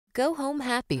Go home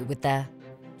happy with the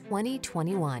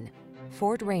 2021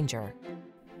 Ford Ranger.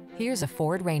 Here's a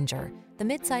Ford Ranger, the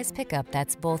midsize pickup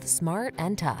that's both smart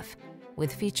and tough.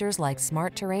 With features like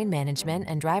smart terrain management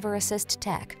and driver assist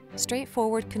tech,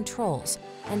 straightforward controls,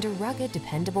 and a rugged,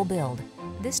 dependable build,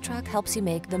 this truck helps you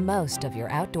make the most of your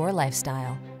outdoor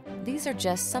lifestyle. These are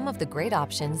just some of the great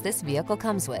options this vehicle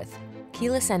comes with: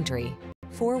 keyless entry,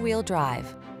 four-wheel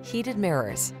drive, heated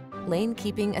mirrors, lane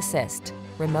keeping assist,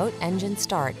 remote engine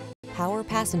start, power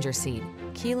passenger seat,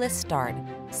 keyless start,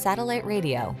 satellite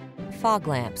radio, fog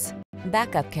lamps,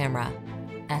 backup camera.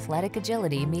 Athletic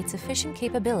agility meets efficient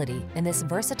capability in this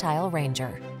versatile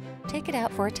Ranger. Take it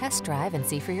out for a test drive and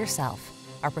see for yourself.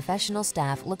 Our professional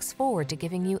staff looks forward to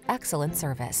giving you excellent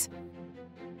service.